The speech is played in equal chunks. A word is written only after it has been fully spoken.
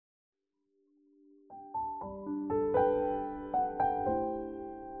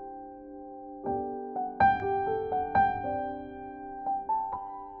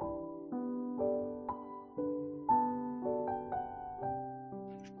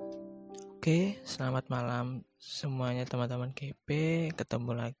Oke, selamat malam semuanya teman-teman GP.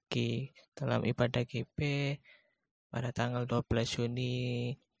 Ketemu lagi dalam ibadah GP pada tanggal 12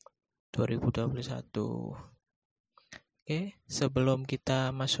 Juni 2021. Oke, sebelum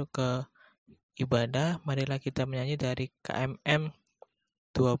kita masuk ke ibadah, marilah kita menyanyi dari KMM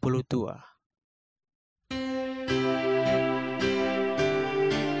 22.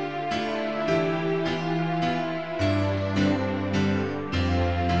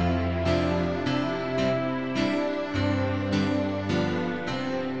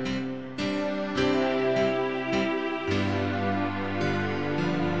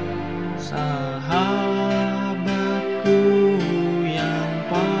 Sahabatku yang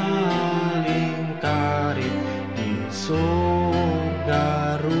paling karib di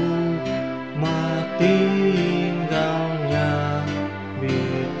surga rumah tinggalnya,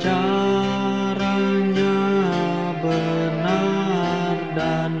 bicaranya benar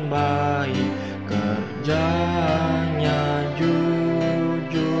dan baik, kerjanya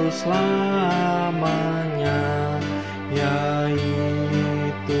jujur selamanya,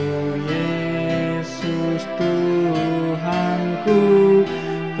 yaitu Yesus Tuhanku,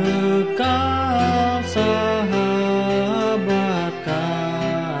 kekal sahabat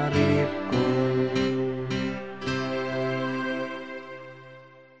karibku.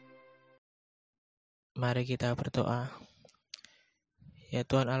 Mari kita berdoa. Ya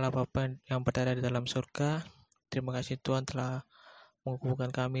Tuhan Allah Bapa yang berada di dalam surga, terima kasih Tuhan telah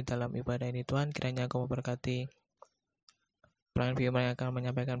menghubungkan kami dalam ibadah ini Tuhan. Kiranya Engkau memberkati pelayan firman yang akan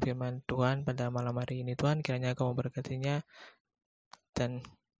menyampaikan firman Tuhan pada malam hari ini Tuhan. Kiranya Engkau memberkatinya dan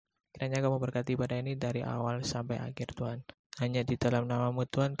kiranya Engkau memberkati ibadah ini dari awal sampai akhir Tuhan. Hanya di dalam nama-Mu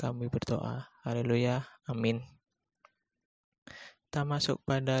Tuhan kami berdoa. Haleluya. Amin. Kita masuk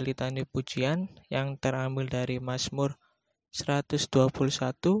pada litani pujian yang terambil dari Mazmur 121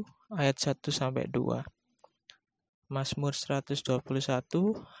 ayat 1 sampai 2. Mazmur 121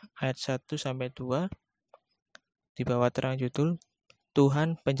 ayat 1 sampai 2 di bawah terang judul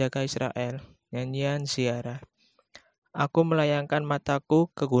Tuhan penjaga Israel, nyanyian ziarah. Aku melayangkan mataku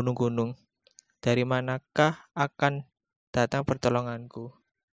ke gunung-gunung. Dari manakah akan datang pertolonganku?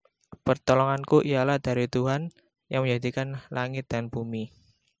 Pertolonganku ialah dari Tuhan yang menjadikan langit dan bumi.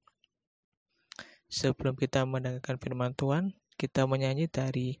 Sebelum kita mendengarkan firman Tuhan, kita menyanyi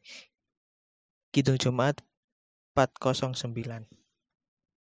dari Kidung Jemaat 409.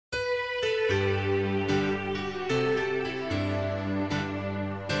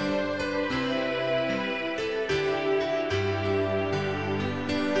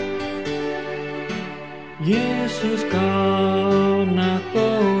 Yesus kau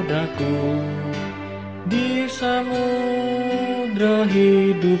nahkodaku di samudra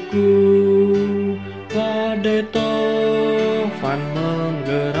hidupku, badai tofan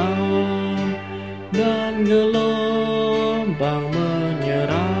menggeram dan gelombang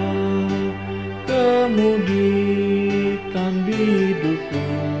menyerang, kemudikan bidukku.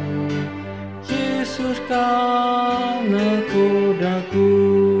 Yesus kau nahkodaku.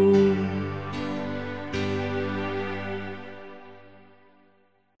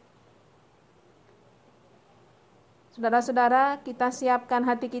 Saudara-saudara, kita siapkan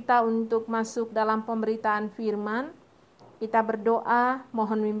hati kita untuk masuk dalam pemberitaan firman. Kita berdoa,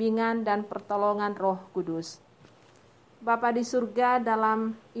 mohon bimbingan dan pertolongan Roh Kudus. Bapa di surga,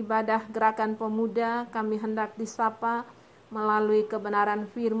 dalam ibadah gerakan pemuda, kami hendak disapa melalui kebenaran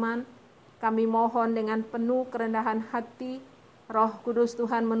firman. Kami mohon dengan penuh kerendahan hati, Roh Kudus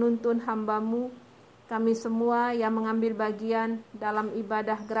Tuhan menuntun hamba-Mu. Kami semua yang mengambil bagian dalam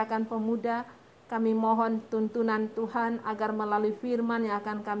ibadah gerakan pemuda, kami mohon tuntunan Tuhan agar melalui firman yang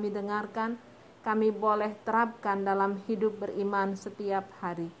akan kami dengarkan, kami boleh terapkan dalam hidup beriman setiap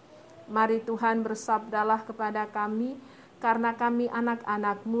hari. Mari Tuhan bersabdalah kepada kami, karena kami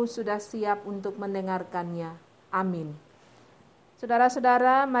anak-anak-Mu sudah siap untuk mendengarkannya. Amin.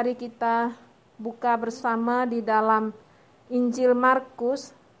 Saudara-saudara, mari kita buka bersama di dalam Injil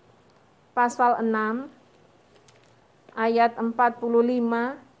Markus pasal 6 ayat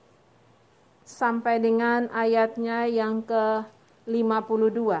 45 sampai dengan ayatnya yang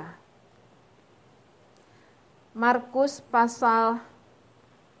ke-52. Markus pasal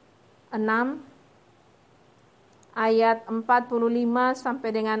 6 ayat 45 sampai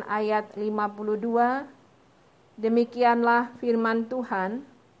dengan ayat 52. Demikianlah firman Tuhan.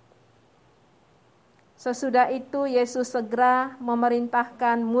 Sesudah itu Yesus segera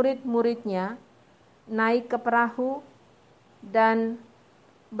memerintahkan murid-muridnya naik ke perahu dan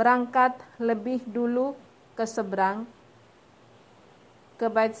berangkat lebih dulu ke seberang,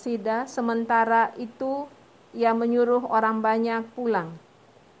 ke Betsaida. Sementara itu ia menyuruh orang banyak pulang.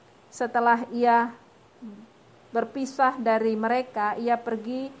 setelah ia berpisah dari mereka, ia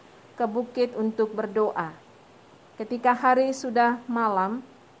pergi ke bukit untuk berdoa. Ketika hari sudah malam,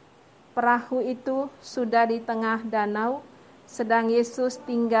 perahu itu sudah di tengah danau, sedang Yesus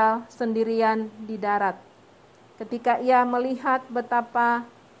tinggal sendirian di darat. Ketika ia melihat betapa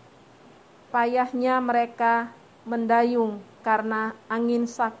payahnya mereka mendayung karena angin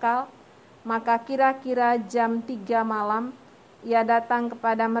sakal, maka kira-kira jam 3 malam, ia datang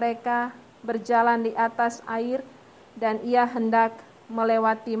kepada mereka, berjalan di atas air, dan ia hendak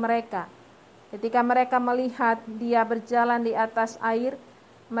melewati mereka. Ketika mereka melihat dia berjalan di atas air,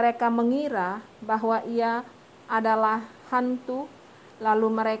 mereka mengira bahwa ia adalah hantu,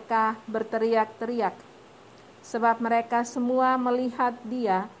 lalu mereka berteriak-teriak. Sebab mereka semua melihat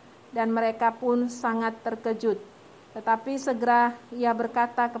dia, dan mereka pun sangat terkejut. Tetapi segera ia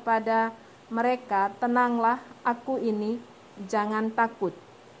berkata kepada mereka, "Tenanglah, aku ini, jangan takut."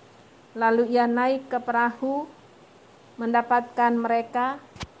 Lalu ia naik ke perahu, mendapatkan mereka,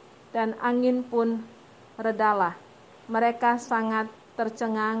 dan angin pun redalah. Mereka sangat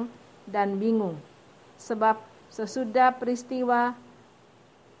tercengang dan bingung, sebab sesudah peristiwa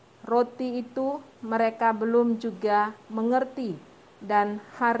roti itu mereka belum juga mengerti, dan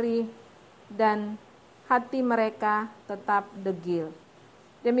hati mereka tetap degil.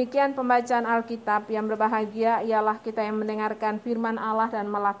 Demikian pembacaan Alkitab. Yang berbahagia ialah kita yang mendengarkan firman Allah dan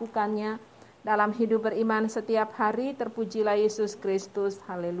melakukannya dalam hidup beriman setiap hari. Terpujilah Yesus Kristus.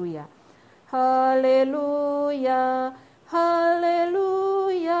 Haleluya. Haleluya.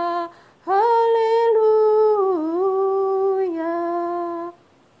 Haleluya. Haleluya.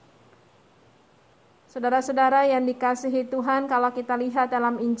 Saudara-saudara yang dikasihi Tuhan, kalau kita lihat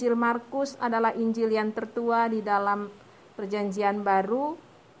dalam Injil Markus adalah Injil yang tertua di dalam Perjanjian Baru.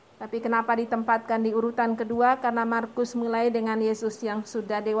 Tapi kenapa ditempatkan di urutan kedua? Karena Markus mulai dengan Yesus yang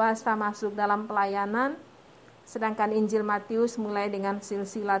sudah dewasa masuk dalam pelayanan, sedangkan Injil Matius mulai dengan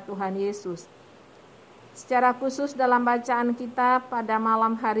silsilah Tuhan Yesus. Secara khusus dalam bacaan kita pada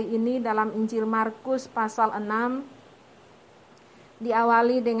malam hari ini dalam Injil Markus pasal 6,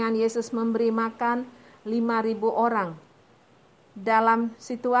 diawali dengan Yesus memberi makan 5.000 orang. Dalam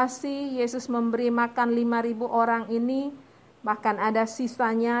situasi Yesus memberi makan 5.000 orang ini, bahkan ada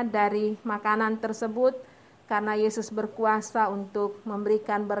sisanya dari makanan tersebut karena Yesus berkuasa untuk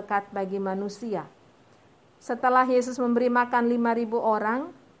memberikan berkat bagi manusia. Setelah Yesus memberi makan 5.000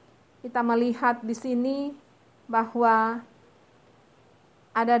 orang, kita melihat di sini bahwa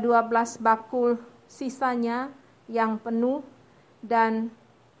ada 12 bakul sisanya yang penuh, dan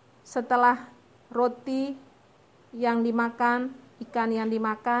setelah roti yang dimakan, ikan yang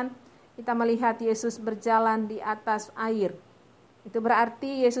dimakan, kita melihat Yesus berjalan di atas air. Itu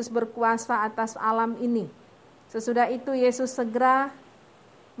berarti Yesus berkuasa atas alam ini. Sesudah itu Yesus segera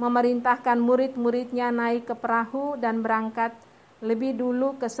memerintahkan murid-muridnya naik ke perahu dan berangkat lebih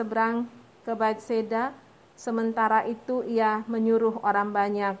dulu ke seberang ke Betseda. Sementara itu ia menyuruh orang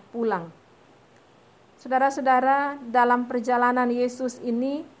banyak pulang. Saudara-saudara, dalam perjalanan Yesus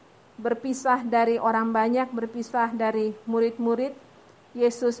ini berpisah dari orang banyak, berpisah dari murid-murid,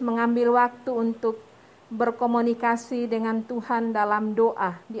 Yesus mengambil waktu untuk berkomunikasi dengan Tuhan dalam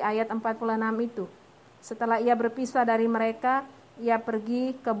doa di ayat 46 itu. Setelah ia berpisah dari mereka, ia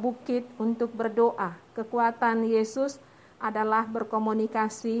pergi ke bukit untuk berdoa. Kekuatan Yesus adalah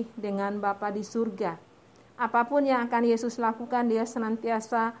berkomunikasi dengan Bapa di surga. Apapun yang akan Yesus lakukan,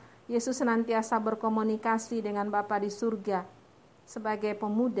 Yesus senantiasa berkomunikasi dengan Bapa di surga. Sebagai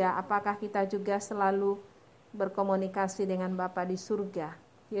pemuda, apakah kita juga selalu berkomunikasi dengan Bapa di surga?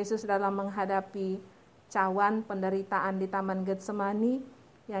 Yesus dalam menghadapi cawan penderitaan di Taman Getsemani,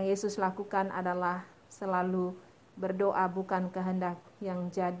 yang Yesus lakukan adalah selalu berdoa, bukan kehendak yang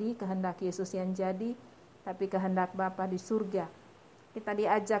jadi, kehendak Yesus yang jadi, tapi kehendak Bapa di surga. Kita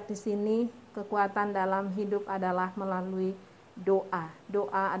diajak di sini, kekuatan dalam hidup adalah melalui doa.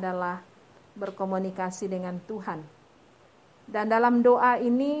 Doa adalah berkomunikasi dengan Tuhan. Dan dalam doa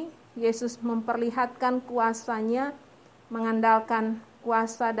ini, Yesus memperlihatkan kuasanya, mengandalkan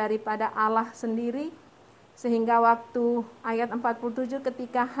kuasa daripada Allah sendiri, sehingga waktu ayat 47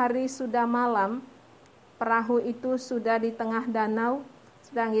 ketika hari sudah malam, perahu itu sudah di tengah danau,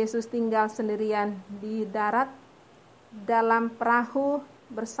 sedang Yesus tinggal sendirian di darat. Dalam perahu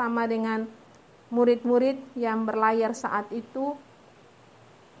bersama dengan murid-murid yang berlayar saat itu,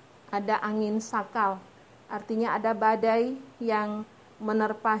 ada angin sakal. Artinya ada badai yang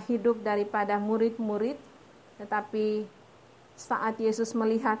menerpa hidup daripada murid-murid. Tetapi saat Yesus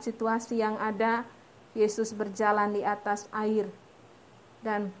melihat situasi yang ada, Yesus berjalan di atas air.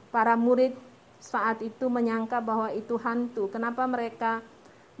 Dan para murid saat itu menyangka bahwa itu hantu. Kenapa mereka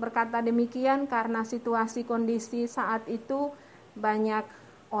Berkata demikian karena situasi kondisi saat itu banyak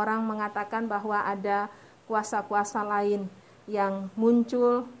orang mengatakan bahwa ada kuasa-kuasa lain yang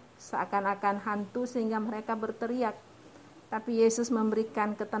muncul seakan-akan hantu sehingga mereka berteriak. Tapi Yesus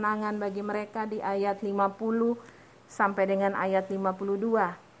memberikan ketenangan bagi mereka di ayat 50 sampai dengan ayat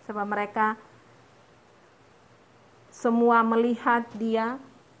 52. Sebab mereka semua melihat Dia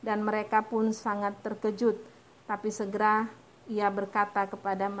dan mereka pun sangat terkejut. Tapi segera Ia berkata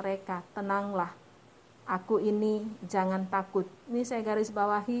kepada mereka, tenanglah, aku ini, jangan takut. Ini saya garis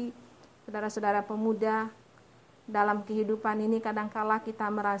bawahi, saudara-saudara pemuda, dalam kehidupan ini kadangkala kita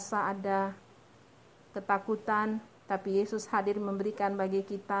merasa ada ketakutan, tapi Yesus hadir memberikan bagi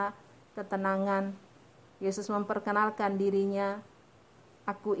kita ketenangan. Yesus memperkenalkan dirinya,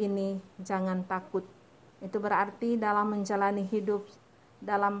 aku ini, jangan takut. Itu berarti dalam menjalani hidup,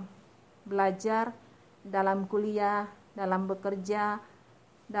 dalam belajar, dalam kuliah, dalam bekerja,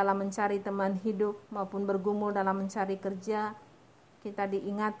 dalam mencari teman hidup maupun bergumul dalam mencari kerja, kita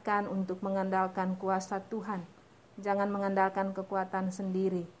diingatkan untuk mengandalkan kuasa Tuhan. Jangan mengandalkan kekuatan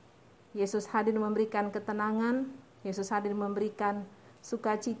sendiri. Yesus hadir memberikan ketenangan, Yesus hadir memberikan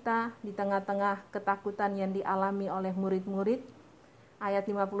sukacita di tengah-tengah ketakutan yang dialami oleh murid-murid.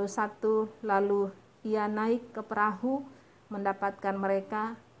 Ayat 51, lalu Ia naik ke perahu mendapatkan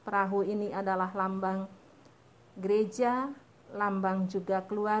mereka. Perahu ini adalah lambang gereja, lambang juga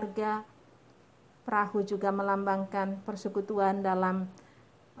keluarga. Perahu juga melambangkan persekutuan dalam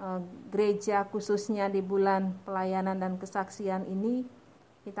gereja, khususnya di bulan pelayanan dan kesaksian ini.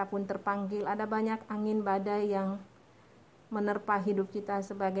 Kita pun terpanggil, ada banyak angin badai yang menerpa hidup kita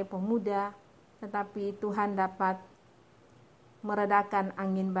sebagai pemuda, tetapi Tuhan dapat meredakan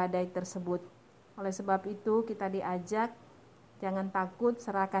angin badai tersebut. Oleh sebab itu kita diajak, jangan takut,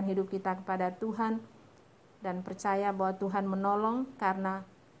 serahkan hidup kita kepada Tuhan, dan percaya bahwa Tuhan menolong, karena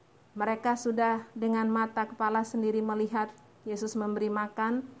mereka sudah dengan mata kepala sendiri melihat Yesus memberi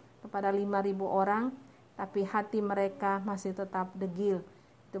makan kepada 5.000 orang, tapi hati mereka masih tetap degil.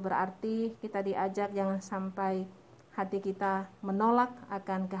 Itu berarti kita diajak jangan sampai hati kita menolak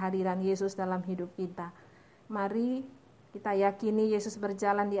akan kehadiran Yesus dalam hidup kita. Mari kita yakini Yesus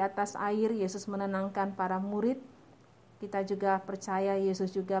berjalan di atas air, Yesus menenangkan para murid. Kita juga percaya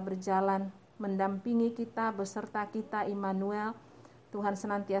Yesus juga berjalan mendampingi kita, beserta kita, Immanuel. Tuhan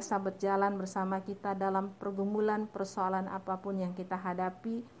senantiasa berjalan bersama kita dalam pergumulan, persoalan apapun yang kita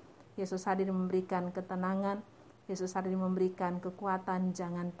hadapi. Yesus hadir memberikan ketenangan, Yesus hadir memberikan kekuatan,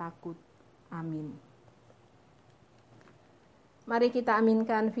 jangan takut. Amin. Mari kita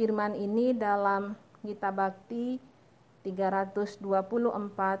aminkan firman ini dalam Gita Bakti 324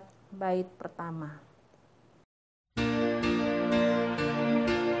 bait pertama.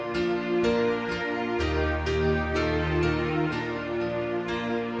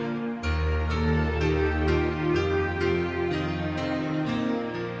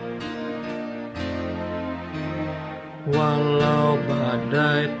 Walau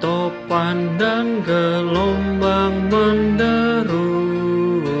badai topan dan gelombang menderu,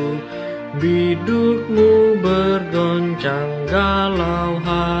 bidukmu bergoncang galau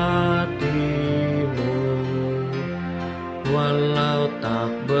hatimu. Walau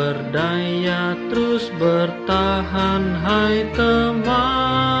tak berdaya terus bertahan hai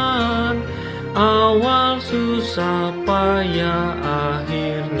teman, awal susah payah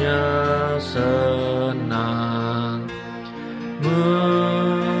akhirnya senang.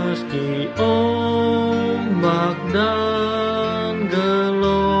 Meski ombak dan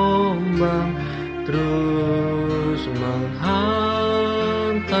gelombang terus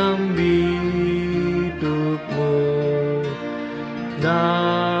menghantam bidukmu,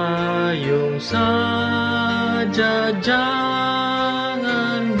 dayung saja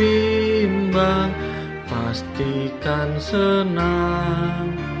jangan bimbang, pastikan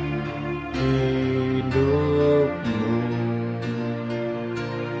senang hidupmu.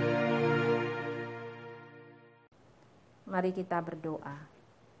 Mari kita berdoa.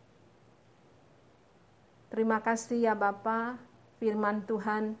 Terima kasih ya Bapa, firman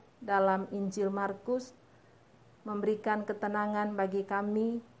Tuhan dalam Injil Markus memberikan ketenangan bagi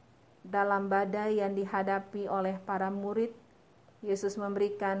kami dalam badai yang dihadapi oleh para murid. Yesus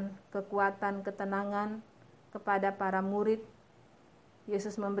memberikan kekuatan, ketenangan kepada para murid.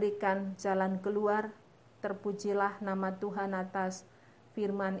 Yesus memberikan jalan keluar. Terpujilah nama Tuhan atas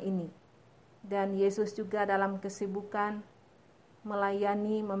firman ini. Dan Yesus juga dalam kesibukan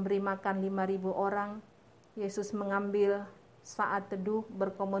melayani, memberi makan 5.000 orang. Yesus mengambil saat teduh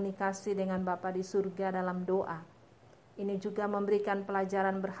berkomunikasi dengan Bapa di surga dalam doa. Ini juga memberikan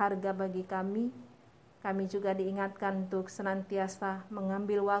pelajaran berharga bagi kami Kami juga diingatkan untuk senantiasa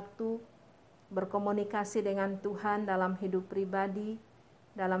mengambil waktu berkomunikasi dengan Tuhan dalam hidup pribadi,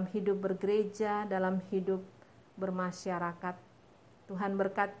 dalam hidup bergereja, dalam hidup bermasyarakat. Tuhan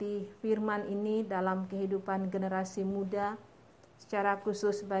berkati firman ini dalam kehidupan generasi muda, secara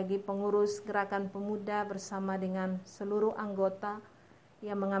khusus bagi pengurus gerakan pemuda bersama dengan seluruh anggota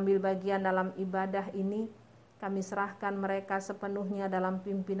yang mengambil bagian dalam ibadah ini. Kami serahkan mereka sepenuhnya dalam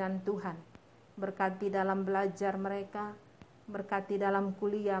pimpinan Tuhan. Berkati dalam belajar mereka, berkati dalam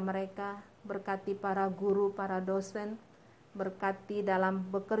kuliah mereka, berkati para guru, para dosen, berkati dalam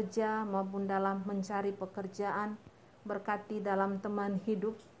bekerja maupun dalam mencari pekerjaan, berkati dalam teman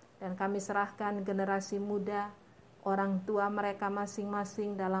hidup, dan kami serahkan generasi muda, orang tua mereka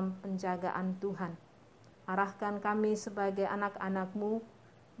masing-masing dalam penjagaan Tuhan. Arahkan kami sebagai anak-anak-Mu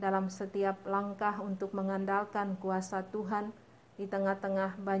dalam setiap langkah untuk mengandalkan kuasa Tuhan di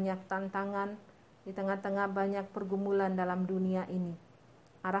tengah-tengah banyak tantangan, di tengah-tengah banyak pergumulan dalam dunia ini.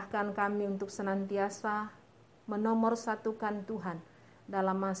 Arahkan kami untuk senantiasa menomorsatukan Tuhan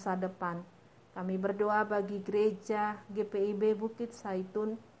dalam masa depan. Kami berdoa bagi gereja GPIB Bukit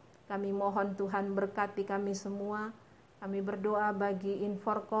Saitun. Kami mohon Tuhan berkati kami semua. Kami berdoa bagi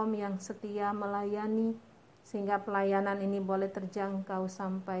Inforkom yang setia melayani, sehingga pelayanan ini boleh terjangkau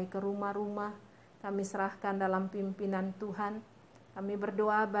sampai ke rumah-rumah. Kami serahkan dalam pimpinan Tuhan. Kami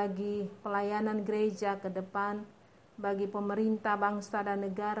berdoa bagi pelayanan gereja ke depan, bagi pemerintah bangsa dan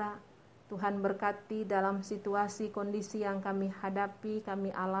negara. Tuhan berkati dalam situasi kondisi yang kami hadapi,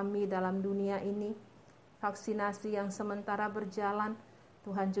 kami alami dalam dunia ini. Vaksinasi yang sementara berjalan,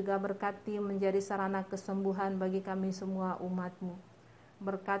 Tuhan juga berkati menjadi sarana kesembuhan bagi kami semua umat-Mu.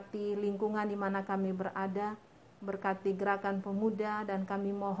 Berkati lingkungan di mana kami berada, berkati gerakan pemuda, dan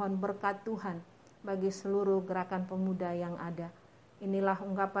kami mohon berkat Tuhan bagi seluruh gerakan pemuda yang ada. Inilah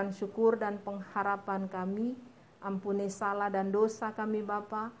ungkapan syukur dan pengharapan kami. Ampuni salah dan dosa kami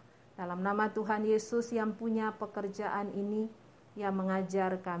Bapa, dalam nama Tuhan Yesus yang punya pekerjaan ini, yang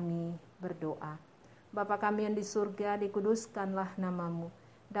mengajar kami berdoa. Bapa kami yang di surga, dikuduskanlah nama-Mu.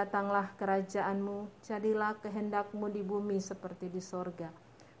 Datanglah kerajaan-Mu, jadilah kehendak-Mu di bumi seperti di sorga.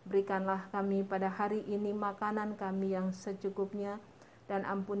 Berikanlah kami pada hari ini makanan kami yang secukupnya, dan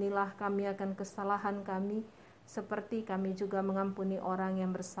ampunilah kami akan kesalahan kami, seperti kami juga mengampuni orang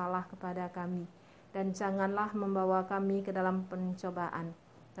yang bersalah kepada kami. Dan janganlah membawa kami ke dalam pencobaan,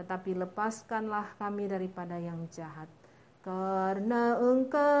 tetapi lepaskanlah kami daripada yang jahat. Karena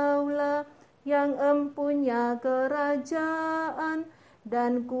Engkaulah yang empunya kerajaan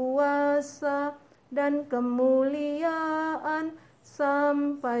dan kuasa dan kemuliaan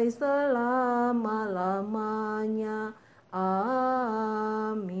sampai selama-lamanya.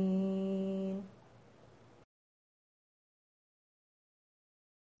 Amin.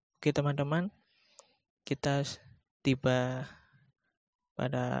 Oke teman-teman, kita tiba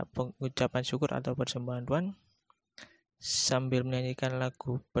pada pengucapan syukur atau persembahan Tuhan. Sambil menyanyikan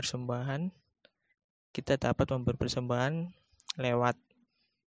lagu persembahan, kita dapat memberi persembahan lewat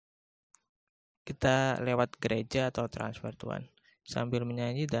gereja atau transfer Tuhan, sambil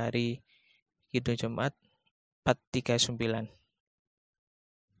menyanyi dari Kidung Jemaat 439.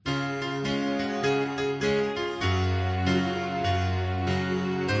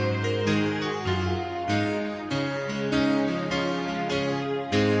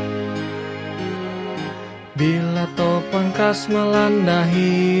 Bila topan kas melanda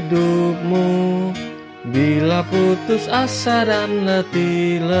hidupmu, bila putus asa dan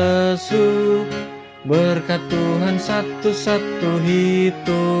letih lesu, berkat Tuhan satu-satu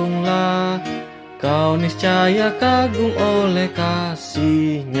hitunglah, kau niscaya kagum oleh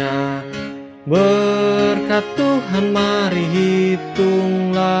kasih-Nya. Berkat Tuhan mari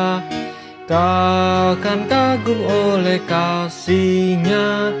hitunglah, kau akan kagum oleh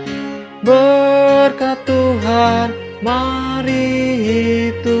kasih-Nya. Berkat Tuhan mari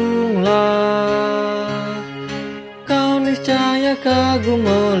hitunglah, kau niscaya kagum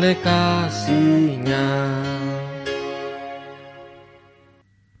oleh kasih-Nya.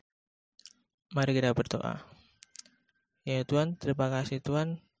 Mari kita berdoa. Ya Tuhan, terima kasih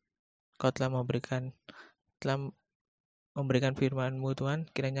Tuhan, Kau telah memberikan firman-Mu Tuhan.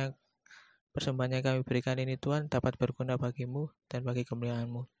 Kiranya persembahan yang kami berikan ini Tuhan dapat berguna bagi-Mu dan bagi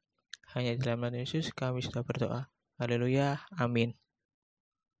kemuliaan-Mu. Hanya di dalam nama Yesus kami sudah berdoa. Haleluya. Amin.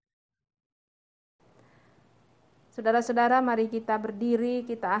 Saudara-saudara, mari kita berdiri,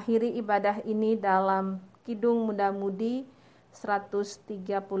 kita akhiri ibadah ini dalam Kidung Muda-Mudi 136,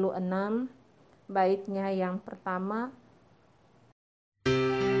 baitnya yang pertama.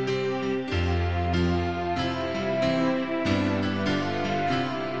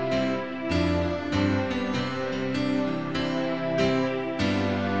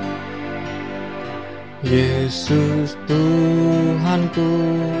 Yesus Tuhanku,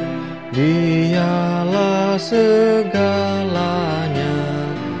 Dialah segalanya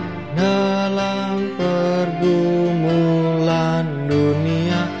dalam pergumulan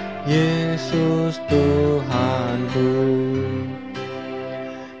dunia. Yesus Tuhanku,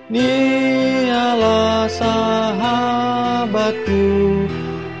 Dialah sahabatku,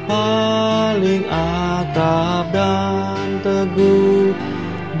 paling akrab dan teguh.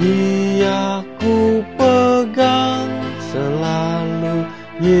 Dia ku pegang selalu,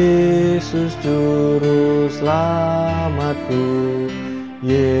 Yesus Juru Selamatku.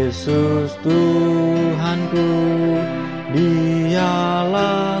 Yesus Tuhanku,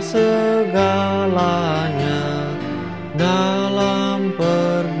 Dialah segalanya dalam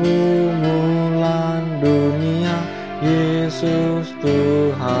pergumulan dunia. Yesus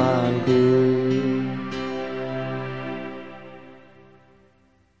Tuhanku.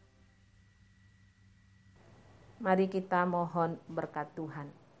 Mari kita mohon berkat Tuhan.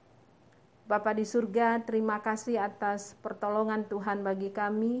 Bapa di surga, terima kasih atas pertolongan Tuhan bagi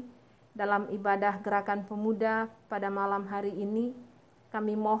kami dalam ibadah Gerakan Pemuda pada malam hari ini.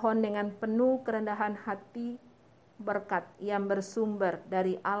 Kami mohon dengan penuh kerendahan hati, berkat yang bersumber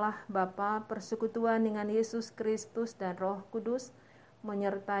dari Allah Bapa, persekutuan dengan Yesus Kristus dan Roh Kudus,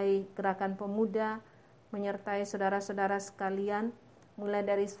 menyertai Gerakan Pemuda, menyertai saudara-saudara sekalian, mulai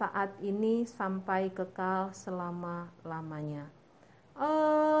dari saat ini sampai kekal selama-lamanya.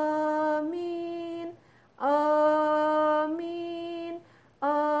 Amin. Amin.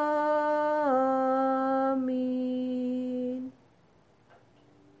 Amin.